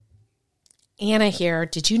Anna here.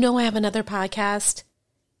 Did you know I have another podcast?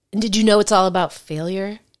 And did you know it's all about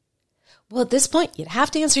failure? Well, at this point, you'd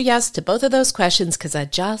have to answer yes to both of those questions because I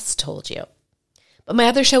just told you. But my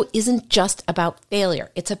other show isn't just about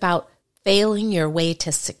failure. It's about failing your way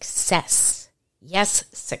to success. Yes,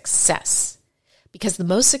 success. Because the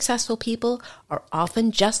most successful people are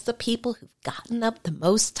often just the people who've gotten up the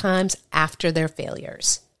most times after their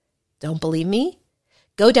failures. Don't believe me?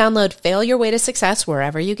 Go download Fail Your Way to Success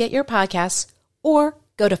wherever you get your podcasts, or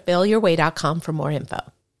go to failyourway.com for more info.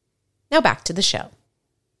 Now back to the show.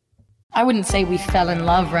 I wouldn't say we fell in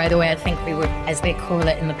love right away. I think we were, as they call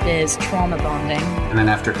it in the biz, trauma bonding. And then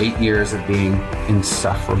after 8 years of being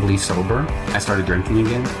insufferably sober, I started drinking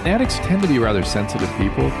again. Addicts tend to be rather sensitive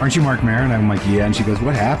people. Aren't you Mark Maron? I'm like, yeah. And she goes,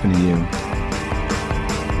 what happened to you?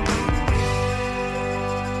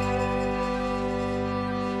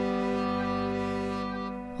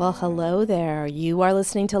 Well, hello there. You are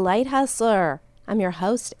listening to Light Hustler. I'm your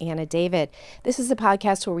host, Anna David. This is a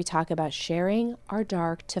podcast where we talk about sharing our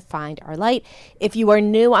dark to find our light. If you are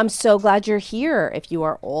new, I'm so glad you're here. If you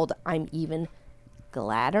are old, I'm even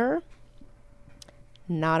gladder.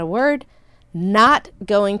 Not a word. Not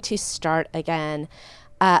going to start again.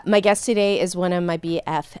 My guest today is one of my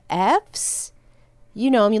BFFs. You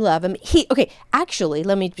know him, you love him. Actually,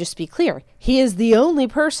 let me just be clear. He is the only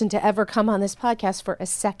person to ever come on this podcast for a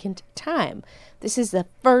second time. This is the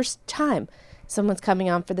first time someone's coming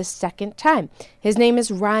on for the second time. His name is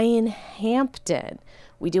Ryan Hampton.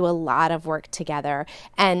 We do a lot of work together.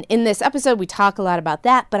 And in this episode, we talk a lot about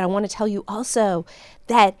that. But I want to tell you also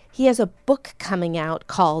that he has a book coming out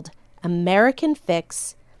called American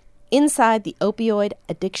Fix: Inside the Opioid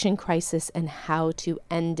Addiction Crisis and How to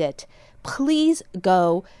End It. Please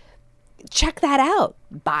go check that out.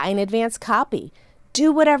 Buy an advance copy.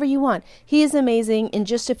 Do whatever you want. He is amazing. In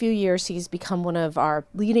just a few years, he's become one of our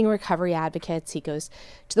leading recovery advocates. He goes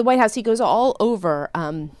to the White House. He goes all over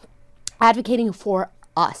advocating for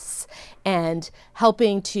us and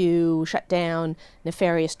helping to shut down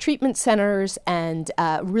nefarious treatment centers and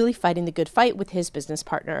really fighting the good fight with his business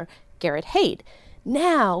partner, Garrett Haight.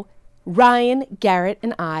 Now, Ryan, Garrett,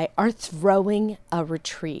 and I are throwing a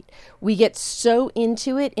retreat. We get so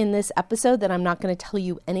into it in this episode that I'm not going to tell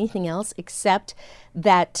you anything else except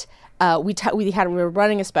that we're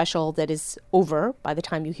running a special that is over by the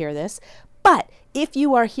time you hear this. But if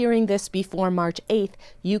you are hearing this before March 8th,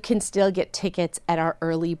 you can still get tickets at our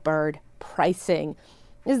early bird pricing.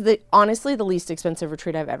 This is honestly the least expensive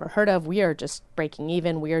retreat I've ever heard of. We are just breaking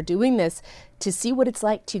even. We are doing this to see what it's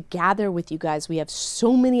like to gather with you guys. We have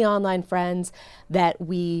so many online friends that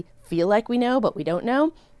we feel like we know, but we don't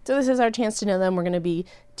know. So this is our chance to know them. We're going to be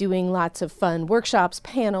doing lots of fun workshops,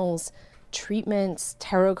 panels, treatments,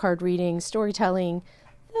 tarot card readings, storytelling,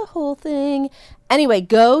 the whole thing. Anyway,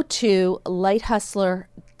 go to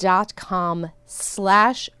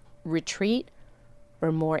lighthustler.com/retreat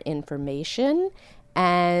for more information.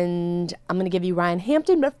 And I'm going to give you Ryan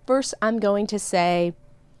Hampton, but first I'm going to say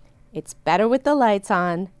it's better with the lights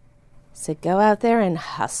on. So go out there and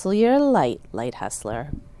hustle your light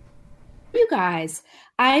hustler. You guys,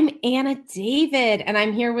 I'm Anna David, and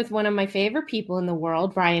I'm here with one of my favorite people in the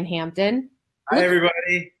world, Ryan Hampton. Hi,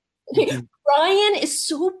 everybody. Ryan is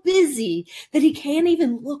so busy that he can't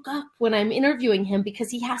even look up when I'm interviewing him because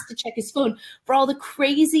he has to check his phone for all the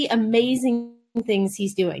crazy, amazing things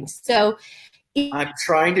he's doing. So I'm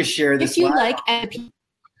trying to share this. If you like,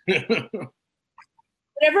 whatever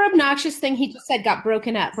obnoxious thing he just said got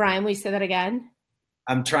broken up. Brian, will you say that again?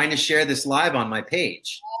 I'm trying to share this live on my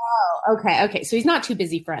page. Oh, okay. So he's not too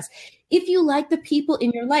busy for us. If you like the people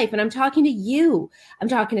in your life, and I'm talking to you, I'm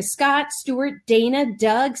talking to Scott, Stuart, Dana,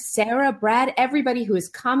 Doug, Sarah, Brad, everybody who has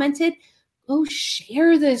commented, go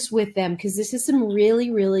share this with them because this is some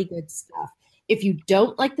really, really good stuff. If you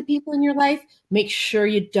don't like the people in your life, make sure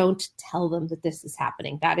you don't tell them that this is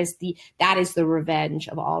happening. That is the revenge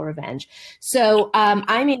of all revenge. So I'm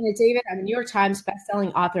Anna David. I'm a New York Times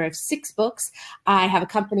bestselling author of 6 books. I have a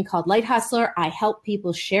company called Light Hustler. I help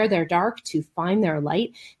people share their dark to find their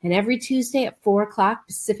light. And every Tuesday at 4:00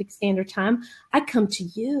 Pacific Standard Time, I come to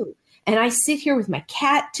you. And I sit here with my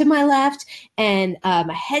cat to my left and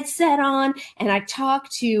my headset on, and I talk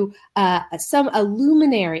to a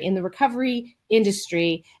luminary in the recovery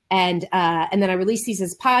industry. And then I release these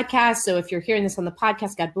as podcasts. So if you're hearing this on the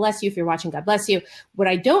podcast, God bless you. If you're watching, God bless you. What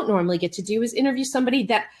I don't normally get to do is interview somebody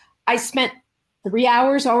that I spent 3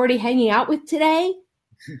 hours already hanging out with today.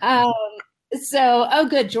 So, oh,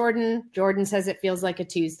 good. Jordan says it feels like a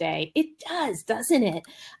Tuesday. It does, doesn't it?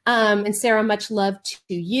 And Sarah, much love to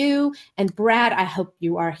you. And Brad, I hope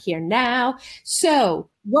you are here now. So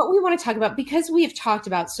what we want to talk about, because we have talked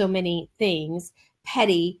about so many things,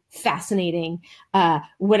 petty, fascinating,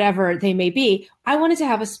 whatever they may be, I wanted to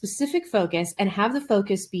have a specific focus and have the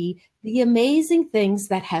focus be the amazing things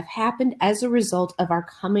that have happened as a result of our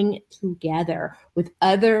coming together with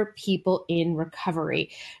other people in recovery.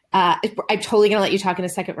 I'm totally going to let you talk in a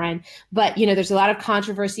second, Ryan, but there's a lot of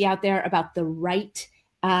controversy out there about the right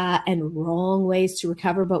and wrong ways to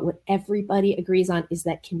recover. But what everybody agrees on is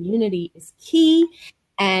that community is key.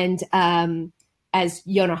 And as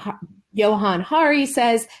Johan Hari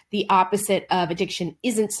says, the opposite of addiction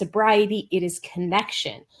isn't sobriety, it is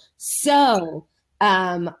connection. So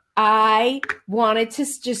I wanted to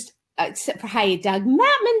just, hi, Doug,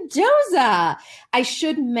 Matt Mendoza. I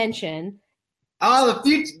should mention. Oh, the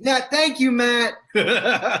future. Thank you, Matt.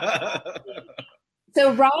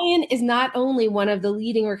 So Ryan is not only one of the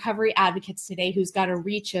leading recovery advocates today who's got a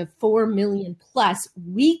reach of 4 million plus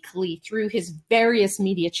weekly through his various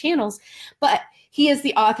media channels, but he is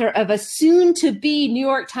the author of a soon-to-be New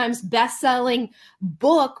York Times best-selling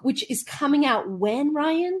book, which is coming out when,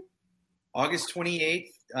 Ryan? August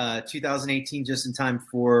 28th, 2018, just in time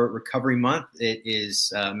for Recovery Month. It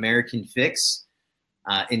is American Fix,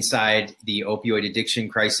 Inside the Opioid Addiction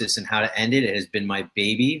Crisis and How to End It. It has been my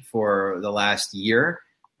baby for the last year.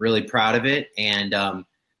 Really proud of it. And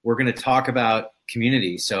we're going to talk about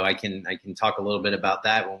community. So I can talk a little bit about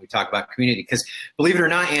that when we talk about community, because believe it or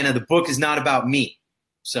not, Anna, the book is not about me.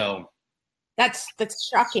 So that's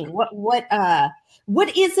shocking.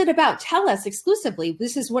 What is it about? Tell us exclusively.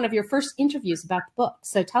 This is one of your first interviews about the book.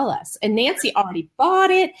 So tell us. And Nancy already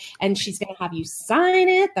bought it and she's going to have you sign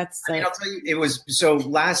it. I'll tell you, it was, so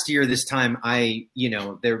last year, this time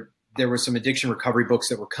there were some addiction recovery books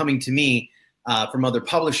that were coming to me from other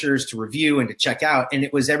publishers to review and to check out. And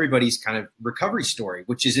it was everybody's kind of recovery story,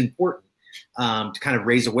 which is important to kind of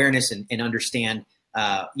raise awareness and understand,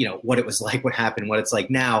 what it was like, what happened, what it's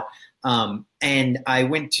like now. And I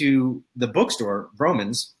went to the bookstore,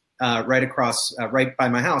 Vroman's, right by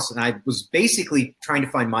my house. And I was basically trying to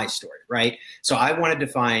find my story, right? So I wanted to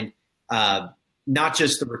find not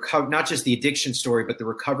just the addiction story, but the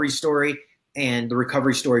recovery story and the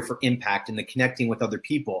recovery story for impact and the connecting with other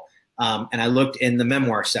people. And I looked in the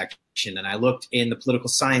memoir section and I looked in the political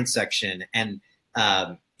science section and,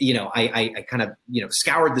 I kind of,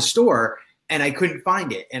 scoured the store and I couldn't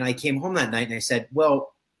find it. And I came home that night and I said,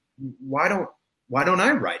 well, why don't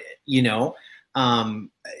I write it?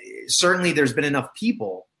 Certainly there's been enough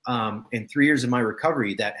people in 3 years of my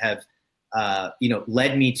recovery that have,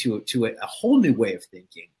 led me to a whole new way of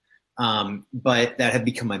thinking, but that have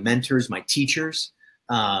become my mentors, my teachers,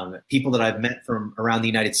 people that I've met from around the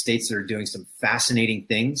United States that are doing some fascinating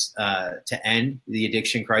things to end the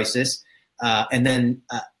addiction crisis. And then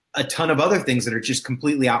a ton of other things that are just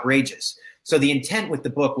completely outrageous. So the intent with the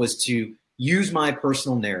book was to use my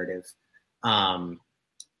personal narrative to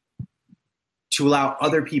allow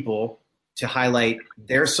other people to highlight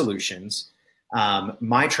their solutions,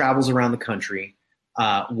 my travels around the country,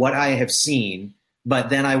 what I have seen. But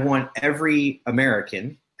then I want every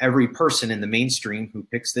American, every person in the mainstream who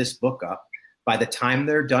picks this book up, by the time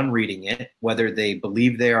they're done reading it, whether they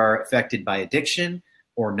believe they are affected by addiction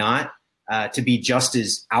or not, to be just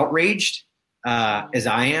as outraged as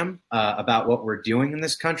I am about what we're doing in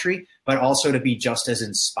this country, but also to be just as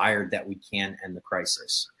inspired that we can end the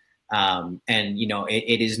crisis.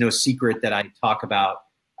 It is no secret that I talk about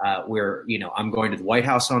where, I'm going to the White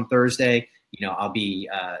House on Thursday. I'll be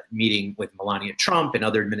meeting with Melania Trump and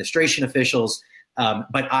other administration officials.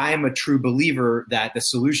 But I am a true believer that the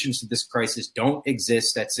solutions to this crisis don't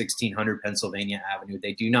exist at 1600 Pennsylvania Avenue.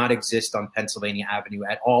 They do not exist on Pennsylvania Avenue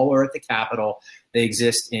at all or at the Capitol. They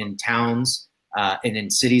exist in towns and in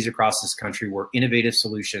cities across this country where innovative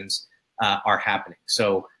solutions are happening.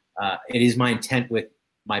 So it is my intent with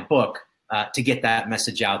my book to get that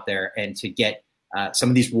message out there and to get some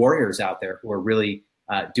of these warriors out there who are really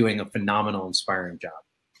doing a phenomenal, inspiring job.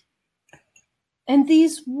 And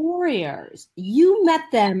these warriors, you met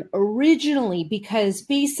them originally because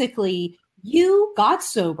basically you got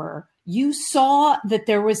sober. You saw that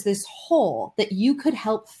there was this hole that you could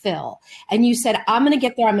help fill. And you said, I'm going to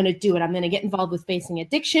get there. I'm going to do it. I'm going to get involved with facing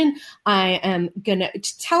addiction. I am going to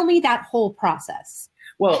tell me that whole process.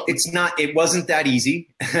 Well, it wasn't that easy.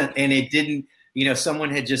 And it didn't, someone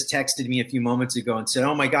had just texted me a few moments ago and said,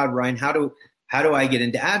 oh my God, Ryan, how do I get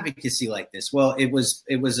into advocacy like this? Well,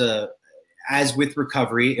 as with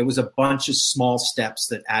recovery, it was a bunch of small steps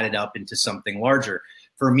that added up into something larger.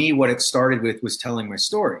 for me, what it started with was telling my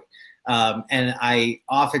story. And I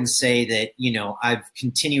often say that, you know, I've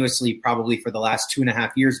continuously, probably for the last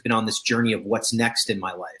 2.5 years, been on this journey of what's next in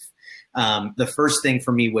my life. The first thing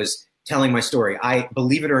for me was telling my story. I,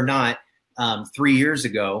 believe it or not, 3 years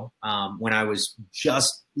ago, when I was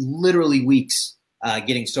just literally weeks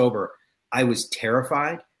getting sober, I was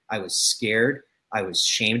terrified. I was scared. I was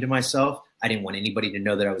ashamed of myself. I didn't want anybody to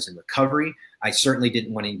know that I was in recovery. I certainly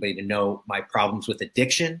didn't want anybody to know my problems with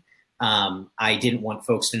addiction. I didn't want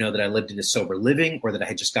folks to know that I lived in a sober living or that I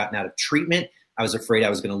had just gotten out of treatment. I was afraid I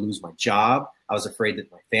was going to lose my job. I was afraid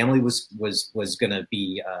that my family was going to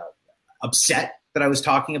be upset that I was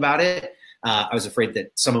talking about it. I was afraid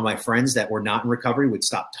that some of my friends that were not in recovery would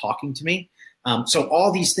stop talking to me. So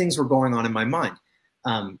all these things were going on in my mind.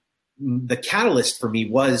 The catalyst for me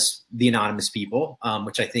was the Anonymous People,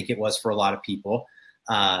 which I think it was for a lot of people.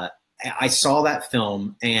 I saw that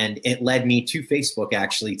film and it led me to Facebook,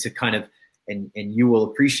 actually, to kind of, and you will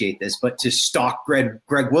appreciate this, but to stalk Greg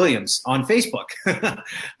Williams on Facebook.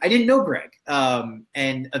 I didn't know Greg.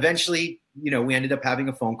 And eventually, you know, we ended up having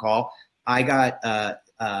a phone call. I got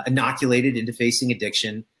inoculated into facing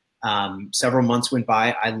addiction. Several months went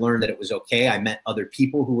by. I learned that it was okay. I met other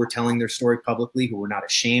people who were telling their story publicly, who were not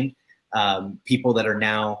ashamed. People that are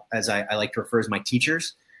now, as I like to refer as my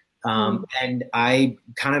teachers. And I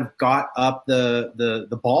kind of got up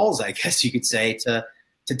the balls, I guess you could say, to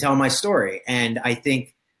tell my story. And I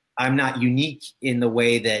think I'm not unique in the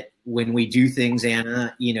way that when we do things,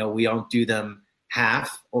 Anna, you know, we don't do them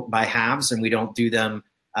half or by halves, and we don't do them,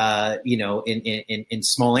 you know, in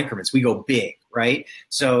small increments. We go big, right?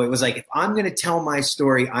 So it was like, if I'm going to tell my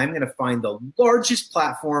story, I'm going to find the largest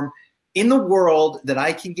platform in the world that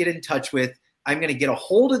I can get in touch with. I'm going to get a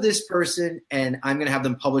hold of this person and I'm going to have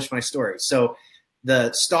them publish my story. So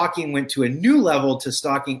the stalking went to a new level, to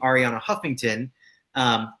stalking Arianna Huffington,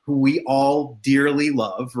 who we all dearly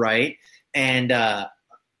love, right? And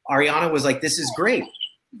Arianna was like, this is great.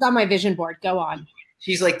 It's on my vision board. Go on.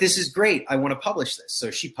 She's like, this is great. I want to publish this.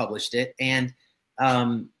 So she published it. And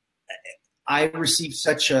I received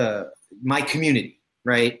my community,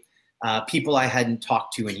 right? People I hadn't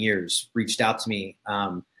talked to in years reached out to me,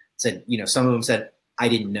 said, you know, some of them said, I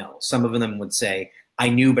didn't know. Some of them would say, I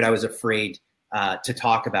knew, but I was afraid to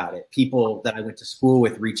talk about it. People that I went to school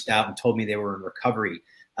with reached out and told me they were in recovery.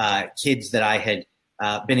 Kids that I had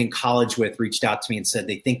been in college with reached out to me and said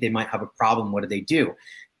they think they might have a problem. What do they do?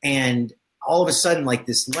 And all of a sudden, like,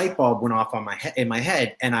 this light bulb went off in my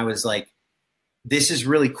head. And I was like, this is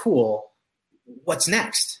really cool. What's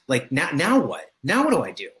next? Like, now what? Now what do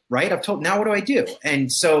I do? Right? Now what do I do?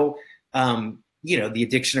 And so, you know, the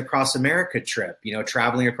Addiction Across America trip, you know,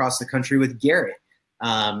 traveling across the country with Garrett,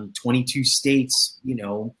 22 states, you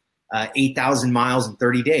know, 8,000 miles in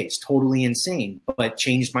 30 days, totally insane, but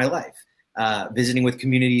changed my life. Visiting with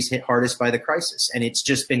communities hit hardest by the crisis. And it's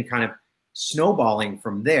just been kind of snowballing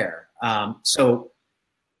from there. So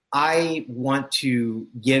I want to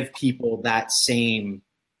give people that same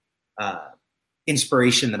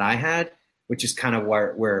inspiration that I had, which is kind of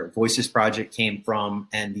where Voices Project came from,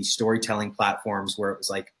 and these storytelling platforms, where it was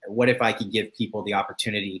like, what if I could give people the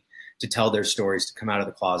opportunity to tell their stories, to come out of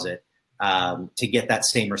the closet, to get that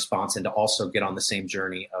same response, and to also get on the same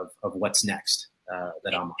journey of what's next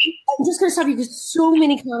that I'm on. I'm just going to stop you because so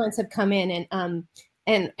many comments have come in, and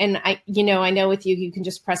I, you know, I know with you, you can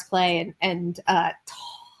just press play and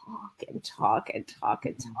talk.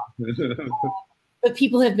 But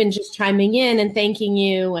people have been just chiming in and thanking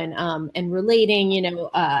you and relating. You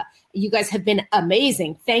know, you guys have been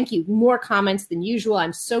amazing. Thank you. More comments than usual.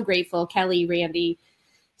 I'm so grateful. Kelly, Randy,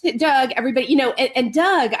 Doug, everybody. You know, and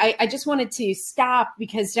Doug, I just wanted to stop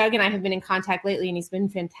because Doug and I have been in contact lately, and he's been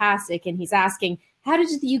fantastic. And he's asking, how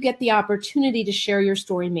did you get the opportunity to share your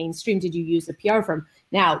story mainstream? Did you use a PR firm?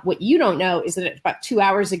 Now, what you don't know is that about 2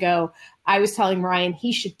 hours ago, I was telling Ryan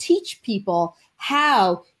he should teach people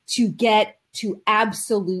how to get to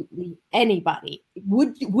absolutely anybody.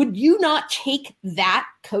 Would you not take that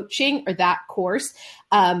coaching or that course?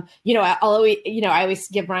 You know, I always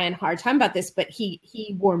give Ryan a hard time about this, but he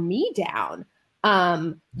wore me down.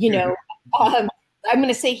 You know, I'm going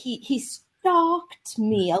to say he stalked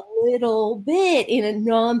me a little bit in a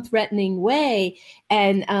non-threatening way,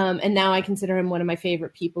 and now I consider him one of my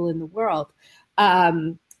favorite people in the world.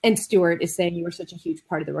 And Stuart is saying you were such a huge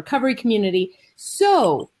part of the recovery community.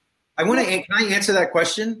 So can I answer that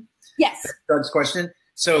question? Yes. Doug's question.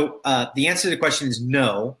 So the answer to the question is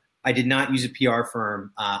no. I did not use a PR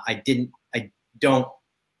firm. I don't,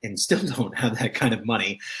 and still don't have that kind of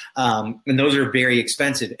money. And those are very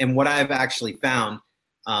expensive. And what I've actually found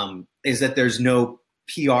is that there's no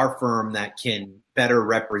PR firm that can better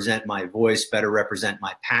represent my voice, better represent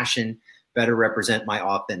my passion, better represent my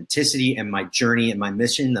authenticity and my journey and my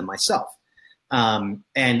mission than myself. And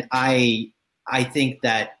I think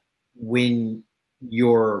that when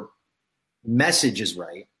your message is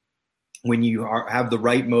right, when you have the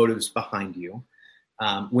right motives behind you,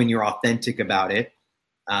 when you're authentic about it,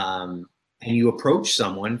 and you approach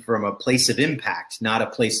someone from a place of impact, not a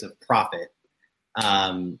place of profit,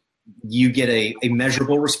 you get a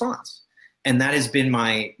measurable response. And that has been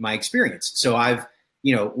my experience. So I've,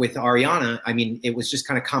 with Ariana, I mean, it was just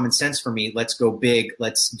kind of common sense for me. Let's go big.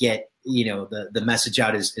 Let's get, the message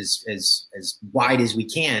out as wide as we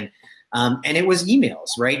can. And it was emails,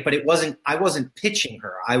 right? But I wasn't pitching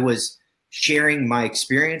her. I was sharing my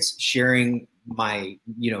experience, sharing my,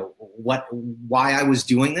 why I was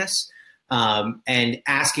doing this, and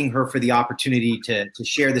asking her for the opportunity to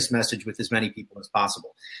share this message with as many people as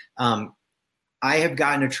possible. I have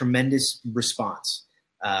gotten a tremendous response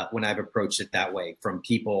when I've approached it that way from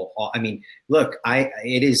people. I mean, look,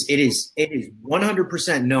 it is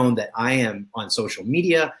 100% known that I am on social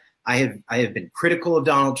media. I have been critical of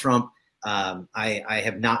Donald Trump. I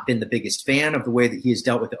have not been the biggest fan of the way that he has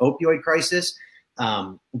dealt with the opioid crisis,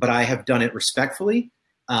 but I have done it respectfully.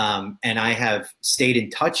 And I have stayed in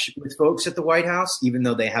touch with folks at the White House, even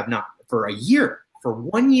though they have not for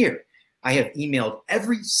 1 year. I have emailed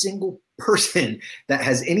every single person that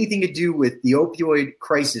has anything to do with the opioid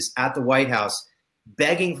crisis at the White House,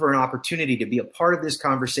 begging for an opportunity to be a part of this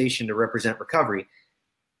conversation to represent recovery.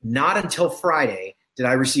 Not until Friday did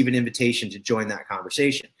I receive an invitation to join that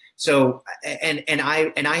conversation. So, and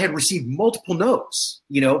I had received multiple no's,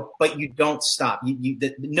 but you don't stop.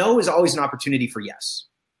 The no is always an opportunity for yes.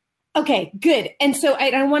 Okay, good. And so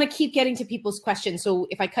I want to keep getting to people's questions. So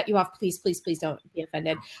if I cut you off, please don't be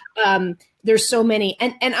offended. There's so many.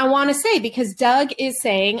 And I want to say, because Doug is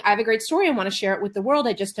saying, I have a great story. I want to share it with the world.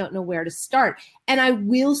 I just don't know where to start. And I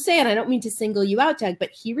will say, and I don't mean to single you out, Doug,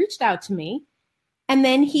 but he reached out to me. And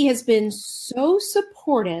then he has been so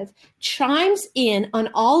supportive, chimes in on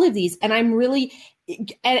all of these. And I'm really,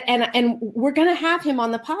 and we're going to have him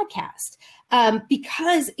on the podcast.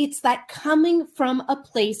 Because it's that coming from a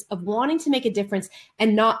place of wanting to make a difference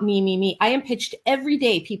and not me. I am pitched every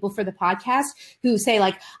day people for the podcast who say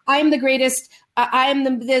like, I am the greatest. I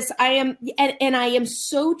am this. I am. And I am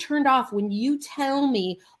so turned off when you tell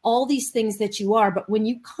me all these things that you are. But when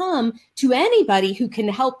you come to anybody who can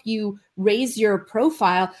help you raise your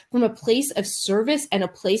profile from a place of service and a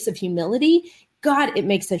place of humility, God, it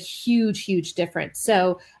makes a huge, huge difference.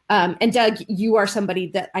 So, and Doug, you are somebody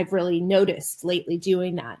that I've really noticed lately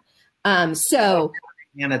doing that. And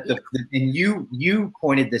you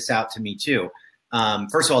pointed this out to me too.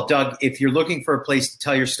 First of all, Doug, if you're looking for a place to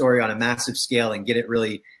tell your story on a massive scale and get it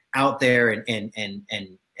really out there and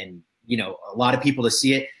a lot of people to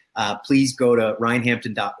see it, please go to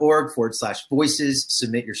ryanhampton.org/voices,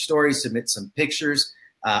 submit your story, submit some pictures.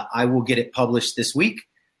 I will get it published this week.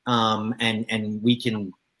 And we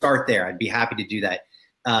can start there. I'd be happy to do that.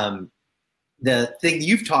 The thing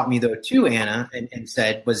you've taught me though too, Anna, and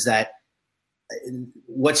said was that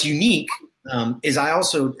what's unique is I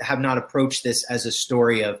also have not approached this as a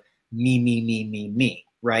story of me,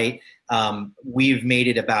 right? We've made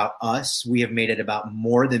it about us. We have made it about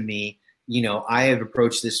more than me. I have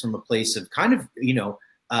approached this from a place of kind of,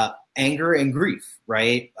 anger and grief,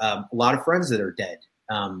 right? A lot of friends that are dead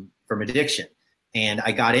from addiction. And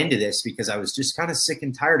I got into this because I was just kind of sick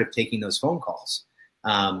and tired of taking those phone calls.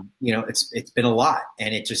 It's been a lot,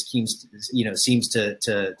 and it just seems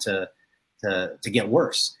to get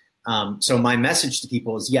worse. So my message to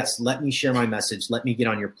people is, yes, let me share my message. Let me get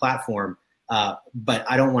on your platform. But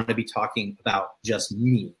I don't want to be talking about just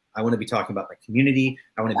me. I want to be talking about my community.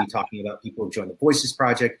 I want to be talking about people who joined the Voices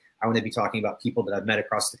Project. I want to be talking about people that I've met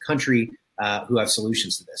across the country who have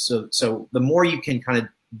solutions to this. So the more you can kind of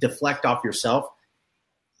deflect off yourself,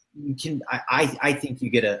 I think you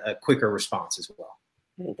get a quicker response as well.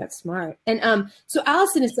 I think that's smart. And so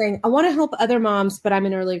Allison is saying, I want to help other moms, but I'm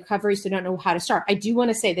in early recovery, so don't know how to start. I do want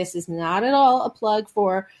to say this is not at all a plug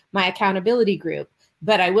for my accountability group,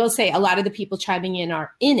 but I will say a lot of the people chiming in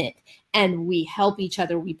are in it, and we help each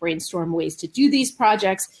other. We brainstorm ways to do these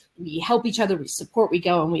projects. We help each other. We support, we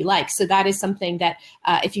go, and we like. So that is something that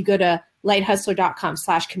if you go to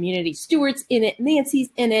lighthustler.com/community, Stuart's in it, Nancy's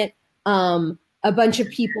in it, a bunch of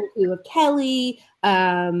people who have Kelly,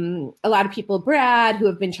 a lot of people, Brad, who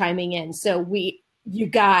have been chiming in. So you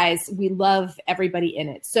guys, we love everybody in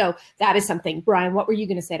it. So that is something. Brian, what were you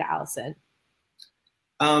going to say to Allison?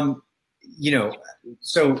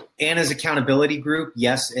 So Anna's accountability group,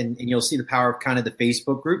 yes. And you'll see the power of kind of the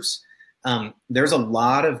Facebook groups. There's a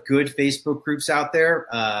lot of good Facebook groups out there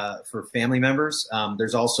for family members.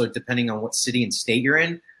 There's also, depending on what city and state you're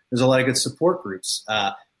in, there's a lot of good support groups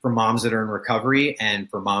for moms that are in recovery and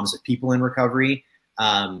for moms of people in recovery.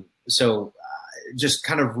 So just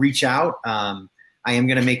kind of reach out. I am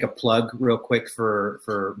going to make a plug real quick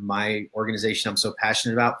for my organization I'm so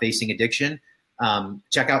passionate about, Facing Addiction.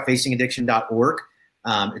 Check out facingaddiction.org.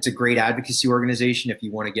 It's a great advocacy organization if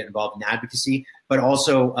you want to get involved in advocacy, but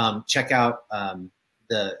also check out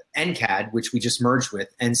the NCAD, which we just merged with,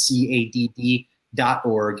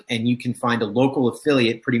 NCADD.org, and you can find a local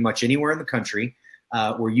affiliate pretty much anywhere in the country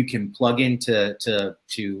where you can plug into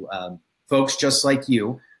folks just like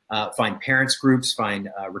you, find parents groups, find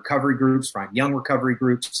recovery groups, find young recovery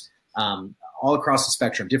groups, all across the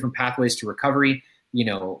spectrum, different pathways to recovery.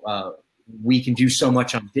 We can do so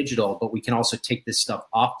much on digital, but we can also take this stuff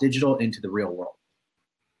off digital into the real world.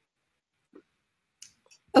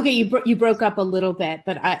 Okay, you broke up a little bit,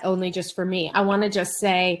 but only just for me. I want to just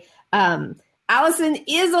say, Allison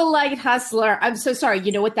is a light hustler. I'm so sorry.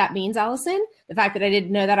 You know what that means, Allison? The fact that I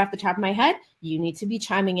didn't know that off the top of my head. You need to be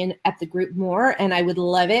chiming in at the group more, and I would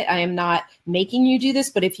love it. I am not making you do this,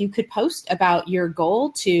 but if you could post about your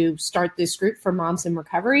goal to start this group for moms in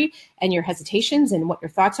recovery and your hesitations and what your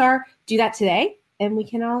thoughts are, do that today, and we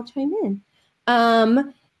can all chime in.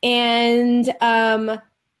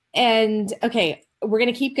 Okay, we're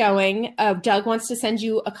going to keep going. Doug wants to send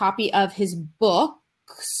you a copy of his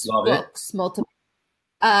books. Love books, it. Multiple.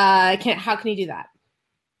 How can you do that?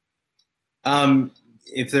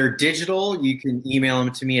 If they're digital, you can email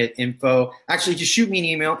them to me at info. Actually, just shoot me an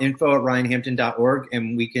email, info@ryanhampton.org,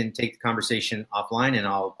 and we can take the conversation offline, and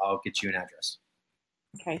I'll get you an address.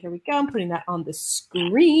 Okay, here we go. I'm putting that on the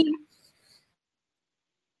screen.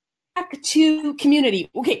 Back to community.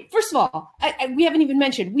 Okay, first of all, we haven't even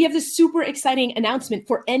mentioned, we have this super exciting announcement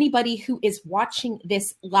for anybody who is watching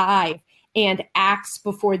this live and acts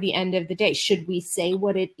before the end of the day. Should we say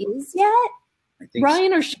what it is yet,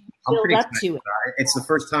 Ryan, or should we build up to it? It's the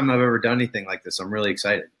first time I've ever done anything like this. I'm really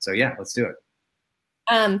excited. So yeah, let's do it.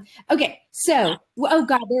 Okay, so, oh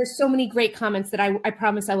God, there are so many great comments that I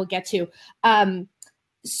promise I will get to.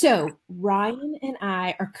 So Ryan and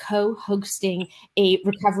I are co-hosting a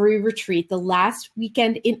recovery retreat the last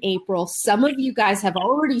weekend in April. Some of you guys have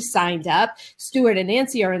already signed up. Stuart and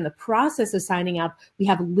Nancy are in the process of signing up. We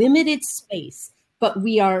have limited space, but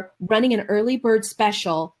we are running an early bird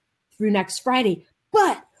special through next Friday.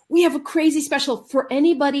 But we have a crazy special for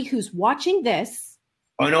anybody who's watching this.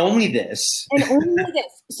 And only this. And only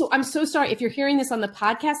this. So I'm so sorry if you're hearing this on the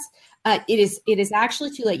podcast. It is actually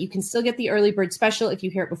too late. You can still get the early bird special if you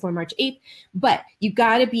hear it before March 8th, but you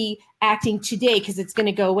got to be acting today because it's going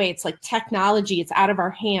to go away. It's like technology. It's out of our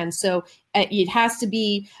hands. So it has to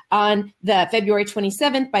be on the February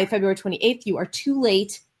 27th. By February 28th, you are too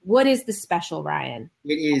late. What is the special, Ryan?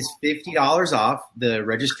 It is $50 off the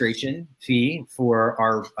registration fee for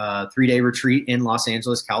our 3-day retreat in Los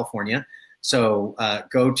Angeles, California. So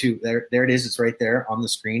go to there it is. It's right there on the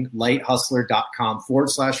screen,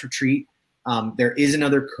 lighthustler.com/retreat. There is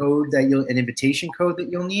another code that an invitation code that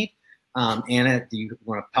you'll need. Anna, do you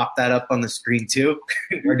want to pop that up on the screen too?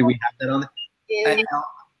 Or do we have that on?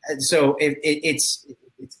 So it's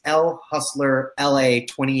L Hustler LA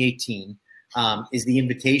 2018 is the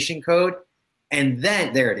invitation code. And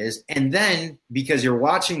then there it is. And then because you're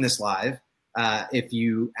watching this live, if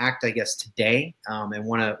you act, I guess, today and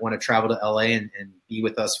want to travel to LA and be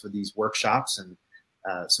with us for these workshops and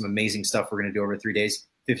some amazing stuff we're going to do over 3 days,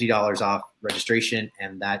 $50 off registration,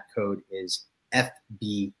 and that code is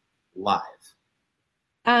FB Live.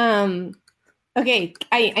 Okay,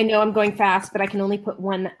 I know I'm going fast, but I can only put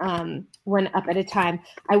one up at a time.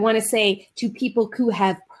 I want to say to people who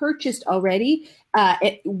have purchased already,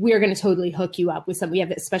 we're going to totally hook you up with some. We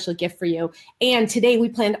have a special gift for you. And today we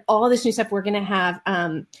planned all this new stuff. We're going to have,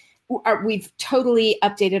 we've totally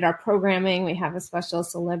updated our programming. We have a special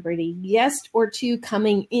celebrity guest or two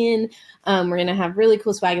coming in. We're going to have really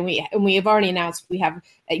cool swag. And we have already announced we have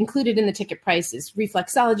included in the ticket prices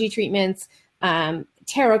reflexology treatments,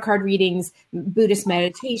 tarot card readings, Buddhist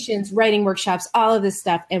meditations, writing workshops, all of this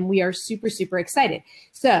stuff. And we are super, super excited.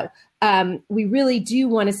 So we really do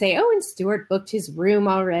want to say, and Stuart booked his room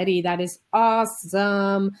already. That is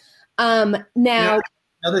awesome. Now,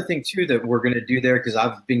 another thing too that we're going to do there, because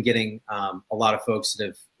I've been getting a lot of folks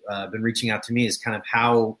that have been reaching out to me, is kind of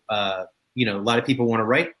how a lot of people want to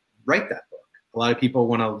write that book. A lot of people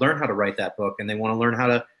want to learn how to write that book, and they want to learn how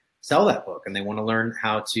to sell that book, and they want to learn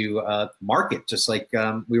how to market, just like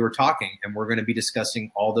we were talking. And we're going to be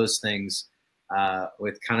discussing all those things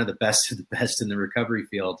with kind of the best of the best in the recovery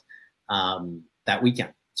field that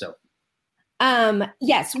weekend. So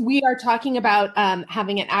Yes, we are talking about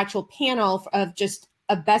having an actual panel of just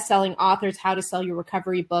best-selling authors, how to sell your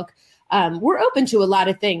recovery book. We're open to a lot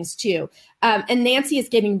of things too. And Nancy is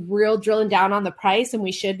getting real drilling down on the price, and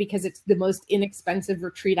we should, because it's the most inexpensive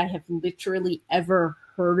retreat I have literally ever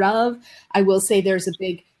heard of. I will say there's a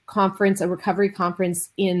big conference, a recovery conference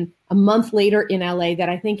in a month later in LA that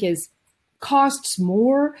I think costs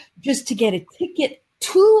more just to get a ticket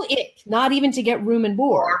to it, not even to get room and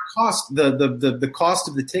board. Our cost, the cost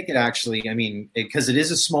of the ticket, actually, I mean, because it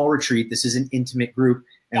is a small retreat, this is an intimate group,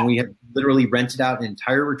 and we have literally rented out an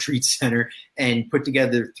entire retreat center and put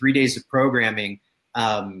together 3 days of programming.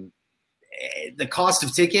 The cost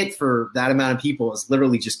of ticket for that amount of people is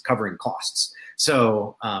literally just covering costs.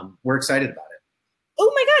 So we're excited about it.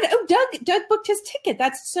 Oh my God. Oh, Doug booked his ticket.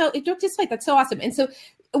 It booked his flight. That's so awesome. And so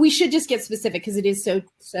we should just get specific because it is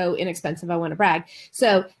so inexpensive. I want to brag.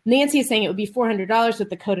 So Nancy is saying it would be $400 with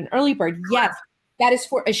the code and early bird. Yes, that is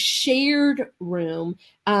for a shared room.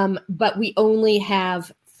 But we only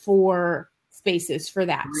have 4 spaces for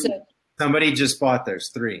that. So somebody just bought theirs.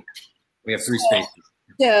 3. We have 3 spaces.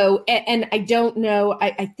 So, and I don't know,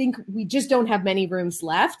 I think we just don't have many rooms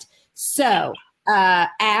left. So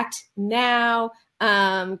act now.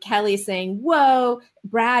 Kelly is saying, whoa,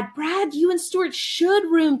 Brad, you and Stuart should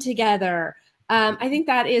room together. I think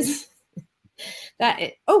that is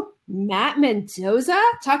that. Oh, Matt Mendoza,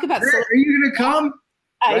 talk about. Are you going to come?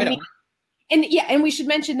 And we should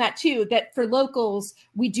mention that too, that for locals,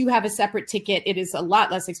 we do have a separate ticket. It is a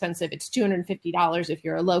lot less expensive. It's $250 if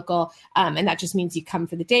you're a local. And that just means you come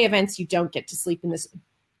for the day events. You don't get to sleep in this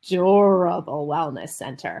adorable wellness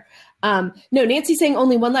center. No, Nancy's saying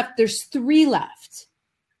only 1 left. There's 3 left.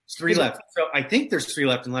 There's 3 left. So I think there's 3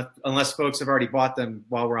 left unless folks have already bought them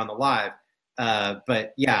while we're on the live.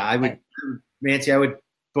 But yeah, Nancy, I would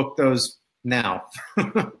book those now.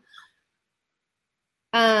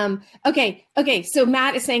 Okay. So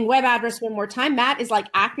Matt is saying web address one more time. Matt is like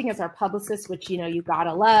acting as our publicist, which, you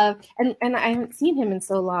gotta love. And I haven't seen him in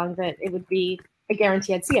so long that it would be a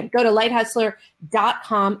guarantee I'd see him. Go to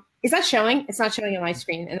lighthustler.com. Is that showing? It's not showing on my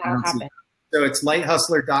screen, and that'll happen. So it's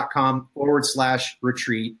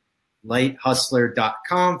lighthustler.com/retreat,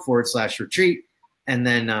 lighthustler.com/retreat. And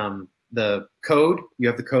then the code, you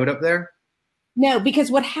have the code up there? No,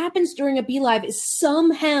 because what happens during a Be Live is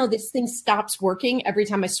somehow this thing stops working every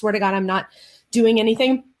time. I swear to God, I'm not doing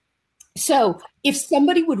anything. So if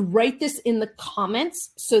somebody would write this in the comments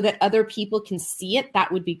so that other people can see it,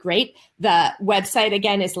 that would be great. The website,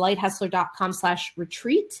 again, is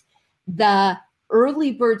lighthustler.com/retreat. The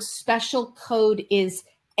early bird special code is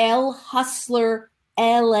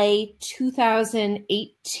LHustlerLA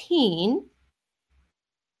 2018.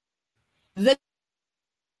 The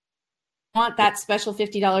want that special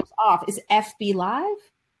 $50 off is FB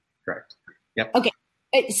Live? Correct. Yep. Okay.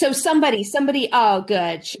 So somebody, oh,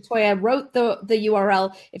 good. Shatoya wrote the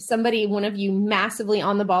URL. If one of you massively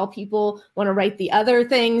on the ball people want to write the other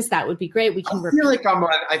things, that would be great. We can. I feel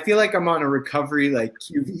like I'm on a recovery like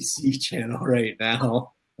QVC channel right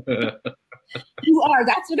now. You are.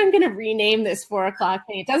 That's what I'm going to rename this 4 o'clock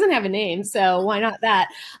thing. It doesn't have a name, so why not that?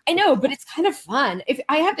 I know, but it's kind of fun. If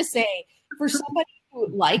I have to say, for somebody who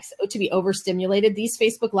likes to be overstimulated, these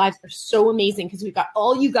Facebook Lives are so amazing because we've got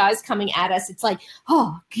all you guys coming at us. It's like,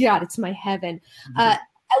 oh God, it's my heaven.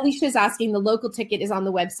 Alicia is asking, the local ticket is on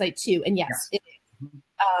the website too. And yes, it is.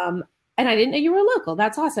 And I didn't know you were local.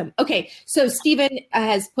 That's awesome. Okay. So Stephen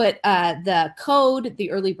has put the code,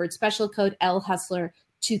 the early bird special code, LHustler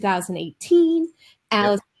 2018.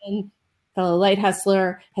 Allison, fellow Light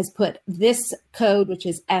Hustler, has put this code, which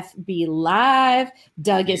is FB Live.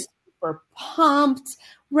 Doug is super pumped.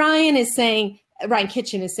 Ryan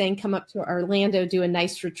Kitchen is saying, come up to Orlando, do a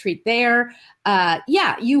nice retreat there.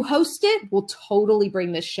 Yeah, you host it. We'll totally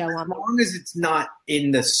bring this show on. As long as it's not in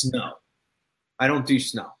the snow. I don't do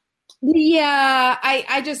snow. Yeah,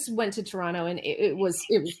 I just went to Toronto and it was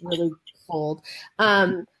really cold.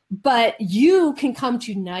 But you can come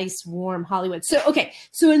to nice, warm Hollywood. So, okay.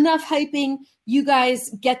 So enough hyping. You guys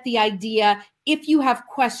get the idea. If you have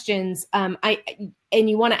questions, and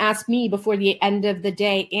you want to ask me before the end of the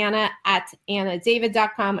day,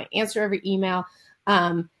 Anna@AnnaDavid.com. I answer every email.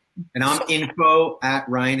 And I'm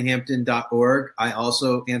info@ryanhampton.org. I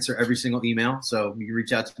also answer every single email. So you can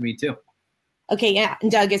reach out to me too. Okay. Yeah.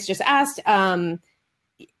 And Doug has just asked,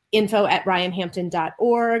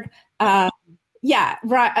 info@ryanhampton.org. Yeah,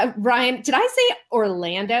 Ryan, did I say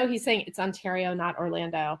Orlando? He's saying it's Ontario, not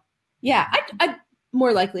Orlando. Yeah, I'd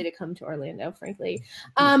more likely to come to Orlando, frankly.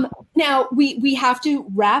 Now we have to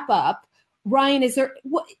wrap up. Ryan, is there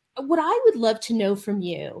what I would love to know from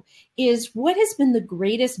you is what has been the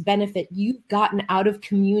greatest benefit you've gotten out of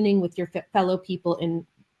communing with your fellow people in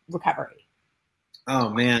recovery? Oh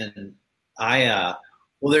man,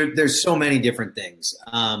 there's so many different things.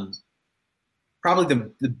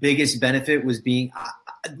 Probably the biggest benefit was being,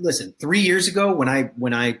 listen, 3 years ago when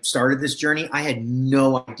I started this journey, I had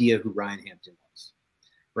no idea who Ryan Hampton was,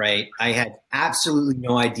 right? I had absolutely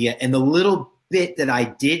no idea. And the little bit that I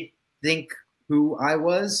did think who I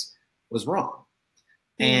was wrong.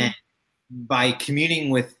 And by communing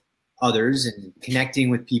with others and connecting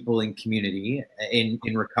with people in community, in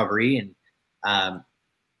recovery, and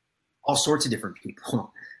all sorts of different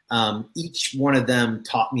people, each one of them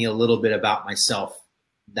taught me a little bit about myself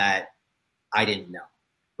that I didn't know,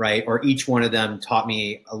 right? Or each one of them taught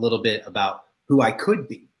me a little bit about who I could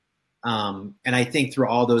be. And I think through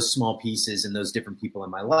all those small pieces and those different people in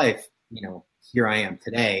my life, here I am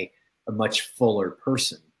today, a much fuller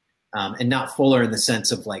person. And not fuller in the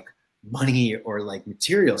sense of like money or like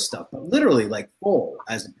material stuff, but literally like full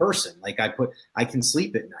as a person. Like I can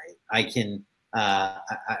sleep at night. I can,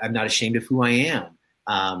 I'm not ashamed of who I am.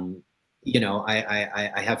 I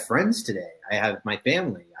have friends today. I have my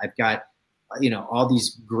family. I've got, all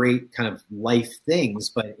these great kind of life things,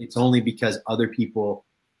 but it's only because other people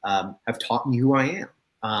have taught me who I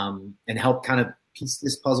am and helped kind of piece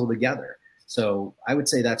this puzzle together. So I would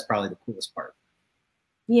say that's probably the coolest part.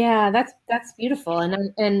 Yeah, that's beautiful.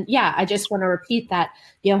 And yeah, I just want to repeat that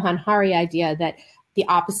Johann Hari idea that the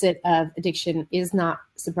opposite of addiction is not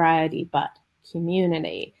sobriety, but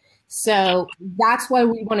community. So that's why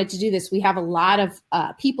we wanted to do this. We have a lot of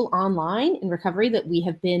people online in recovery that we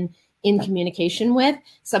have been in communication with.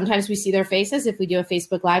 Sometimes we see their faces if we do a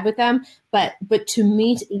Facebook Live with them, but to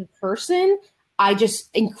meet in person,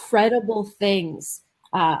 incredible things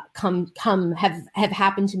have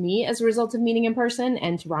happened to me as a result of meeting in person,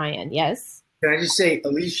 and to Ryan. Yes. Can I just say,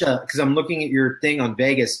 Alicia, because I'm looking at your thing on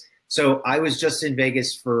Vegas. So I was just in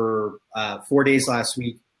Vegas for 4 days last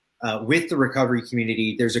week with the recovery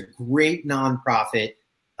community. There's a great nonprofit.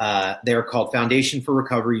 They're called Foundation for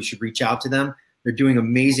Recovery. You should reach out to them. They're doing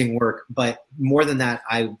amazing work. But more than that,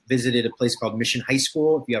 I visited a place called Mission High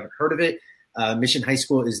School. If you haven't heard of it, Mission High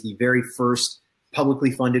School is the very first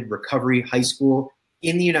publicly funded recovery high school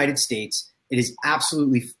in the United States. It is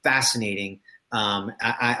absolutely fascinating.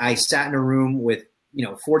 I sat in a room with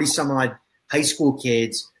 40 some odd high school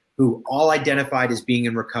kids who all identified as being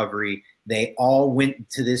in recovery. They all went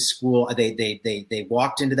to this school. They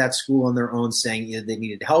walked into that school on their own, saying either they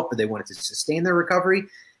needed help or they wanted to sustain their recovery.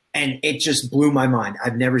 And it just blew my mind.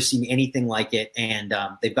 I've never seen anything like it. And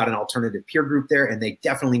they've got an alternative peer group there, and they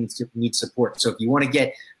definitely need support. So if you want to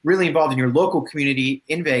get really involved in your local community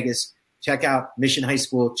in Vegas, check out Mission High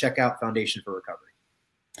School, check out Foundation for Recovery.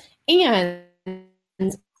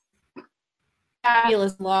 And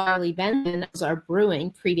fabulous Laurie Benson is our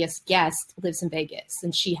brewing previous guest, lives in Vegas,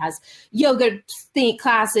 and she has yoga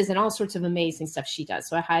classes and all sorts of amazing stuff she does.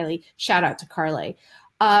 So I highly shout out to Carly.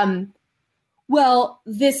 Well,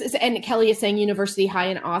 and Kelly is saying University High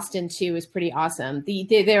in Austin too is pretty awesome.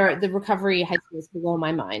 The recovery high school is below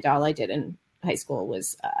my mind. All I did in high school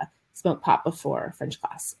was smoke pot before French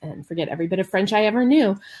class and forget every bit of French I ever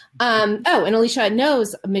knew. And Alicia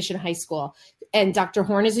knows Mission High School, and Dr.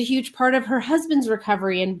 Horn is a huge part of her husband's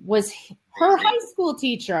recovery and was her high school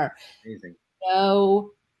teacher. Amazing.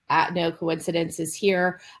 No coincidences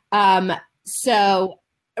here. So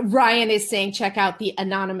Ryan is saying, check out the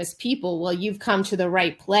anonymous people. Well, you've come to the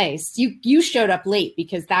right place. You showed up late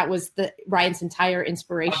because that was Ryan's entire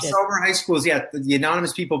inspiration. Sober High Schools, yeah, the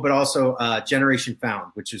anonymous people, but also Generation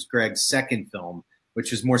Found, which was Greg's second film,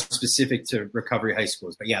 which was more specific to recovery high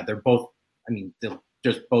schools. But yeah, they'll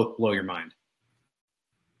just both blow your mind.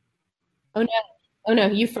 Oh no,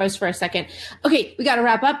 you froze for a second. Okay, we got to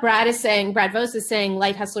wrap up. Brad Vos is saying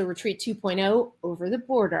Light Hustler Retreat 2.0 over the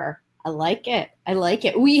border. I like it.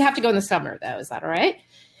 We have to go in the summer, though. Is that all right?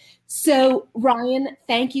 So, Ryan,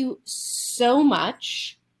 thank you so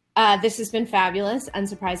much. This has been fabulous,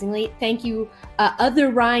 unsurprisingly. Thank you, other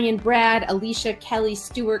Ryan, Brad, Alicia, Kelly,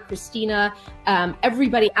 Stuart, Christina,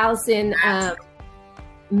 everybody, Allison,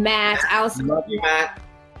 Matt, Allison. Love you, Matt.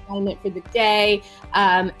 For the day.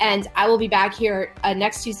 And I will be back here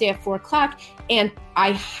next Tuesday at 4:00. And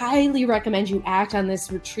I highly recommend you act on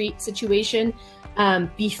this retreat situation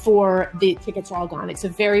before the tickets are all gone. It's a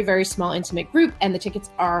very, very small, intimate group, and the tickets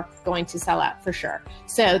are going to sell out for sure.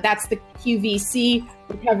 So that's the QVC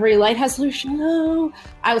Recovery Light Hustler Show.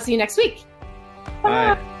 I will see you next week.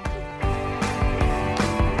 Bye. Bye.